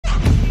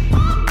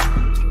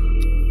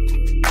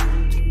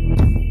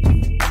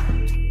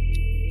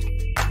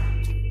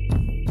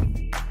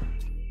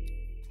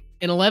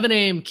an 11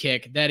 a.m.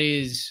 kick that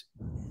is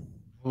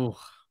ooh,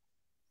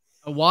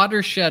 a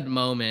watershed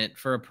moment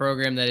for a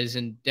program that is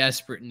in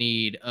desperate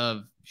need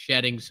of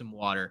shedding some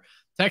water.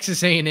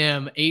 Texas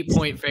A&M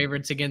 8-point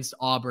favorites against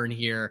Auburn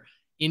here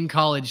in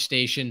College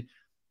Station.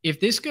 If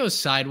this goes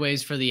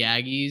sideways for the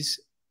Aggies,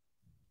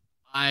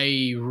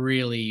 I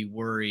really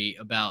worry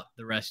about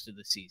the rest of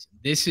the season.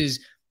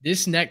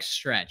 This next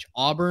stretch,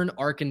 Auburn,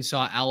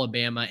 Arkansas,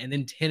 Alabama, and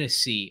then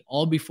Tennessee,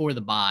 all before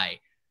the bye.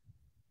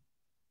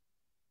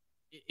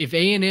 If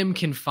A&M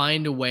can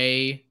find a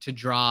way to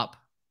drop,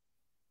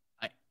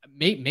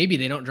 maybe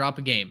they don't drop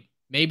a game.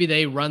 Maybe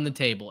they run the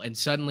table and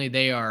suddenly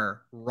they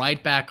are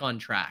right back on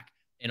track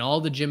and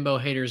all the Jimbo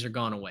haters are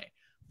gone away.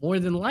 More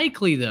than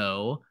likely,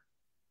 though,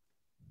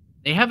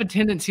 they have a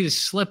tendency to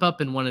slip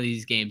up in one of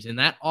these games. And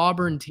that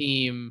Auburn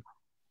team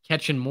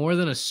catching more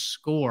than a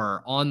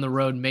score on the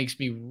road makes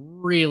me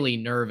really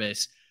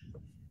nervous.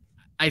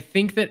 I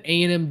think that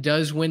A&M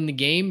does win the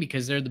game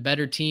because they're the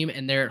better team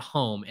and they're at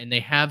home. And they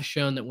have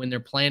shown that when they're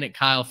playing at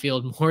Kyle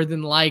Field, more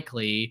than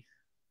likely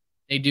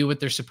they do what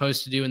they're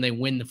supposed to do and they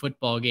win the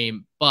football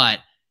game. But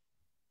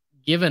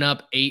giving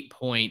up 8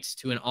 points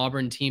to an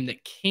Auburn team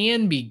that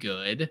can be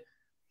good,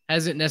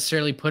 hasn't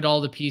necessarily put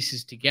all the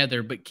pieces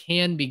together, but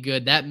can be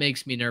good, that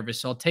makes me nervous.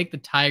 So I'll take the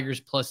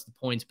Tigers plus the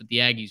points, but the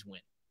Aggies win.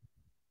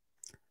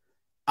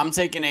 I'm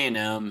taking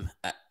A&M.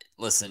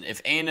 Listen, if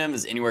A&M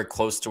is anywhere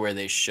close to where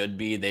they should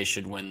be, they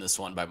should win this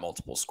one by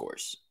multiple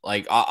scores.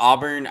 Like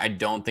Auburn, I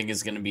don't think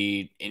is going to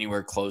be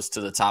anywhere close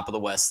to the top of the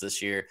West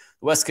this year.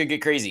 The West could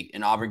get crazy,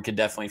 and Auburn could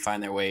definitely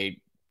find their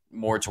way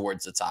more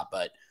towards the top.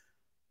 But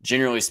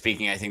generally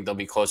speaking, I think they'll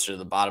be closer to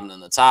the bottom than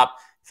the top.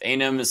 If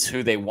A&M is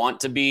who they want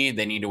to be,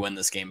 they need to win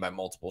this game by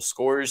multiple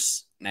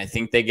scores, and I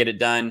think they get it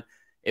done.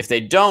 If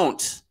they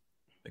don't,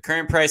 the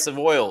current price of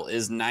oil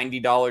is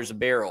 $90 a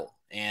barrel,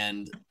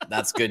 and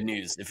that's good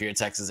news if you're a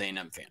Texas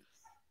A&M fan.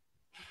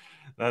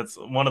 That's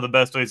one of the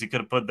best ways you could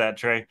have put that,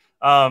 Trey.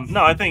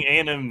 No, I think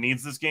A&M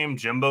needs this game.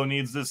 Jimbo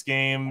needs this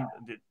game.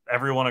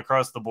 Everyone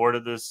across the board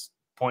at this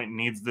point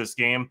needs this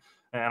game,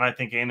 and I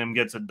think A&M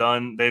gets it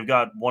done. They've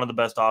got one of the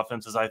best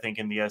offenses, I think,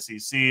 in the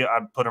SEC.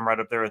 I'd put them right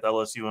up there with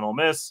LSU and Ole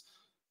Miss,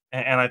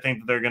 and I think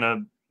that they're going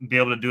to be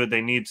able to do what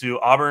they need to.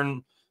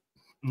 Auburn,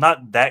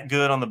 not that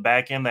good on the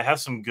back end. They have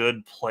some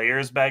good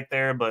players back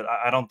there, but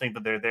I don't think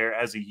that they're there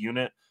as a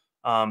unit.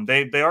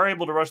 They are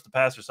able to rush the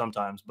passer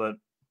sometimes, but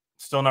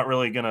still not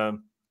really gonna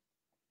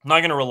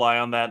rely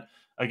on that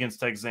against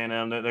Texas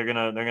A&M. They're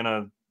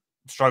gonna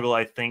struggle,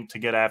 I think, to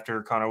get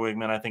after Connor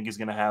Wigman. I think he's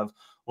gonna have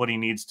what he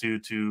needs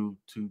to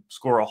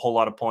score a whole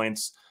lot of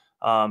points.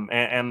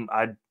 And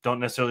I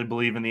don't necessarily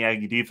believe in the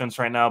Aggie defense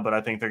right now, but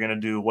I think they're gonna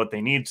do what they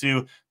need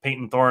to.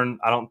 Peyton Thorne,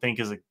 I don't think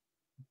is a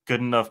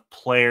good enough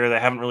player. They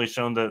haven't really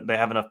shown that they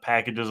have enough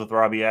packages with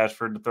Robbie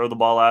Ashford to throw the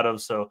ball out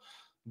of. So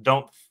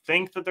don't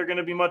think that they're going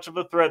to be much of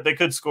a threat. They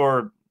could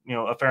score,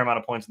 a fair amount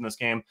of points in this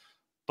game.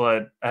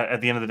 But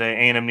at the end of the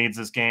day, A&M needs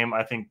this game.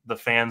 I think the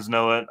fans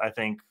know it. I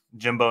think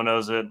Jimbo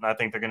knows it. And I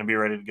think they're going to be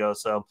ready to go.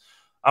 So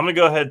I'm going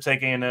to go ahead and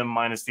take A&M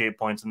minus the 8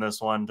 points in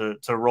this one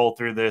to roll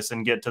through this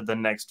and get to the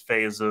next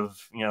phase of,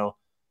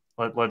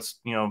 let's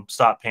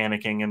stop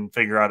panicking and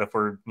figure out if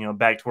we're,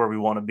 back to where we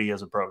want to be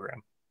as a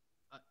program.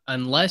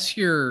 Unless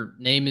your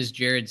name is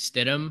Jared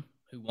Stidham,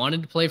 who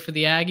wanted to play for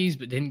the Aggies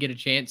but didn't get a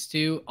chance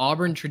to,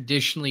 Auburn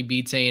traditionally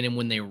beats A&M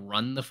when they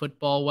run the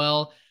football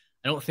well.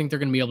 I don't think they're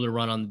going to be able to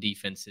run on the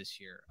defense this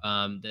year.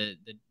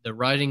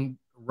 The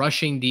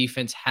rushing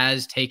defense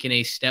has taken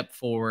a step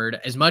forward,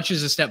 as much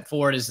as a step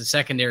forward as the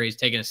secondary has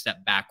taken a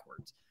step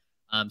backwards.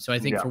 So I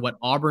think for what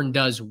Auburn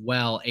does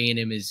well,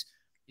 A&M is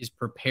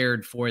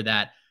prepared for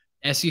that.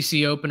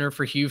 SEC opener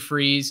for Hugh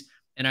Freeze,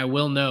 and I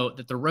will note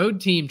that the road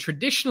team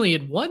traditionally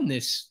had won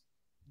this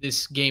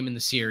game in the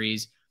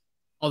series,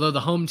 although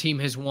the home team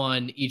has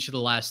won each of the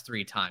last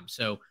 3 times.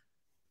 So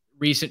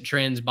recent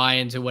trends, buy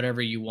into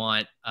whatever you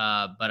want,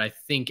 but I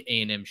think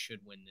A&M should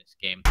win this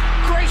game.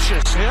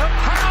 Gracious him,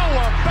 how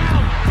about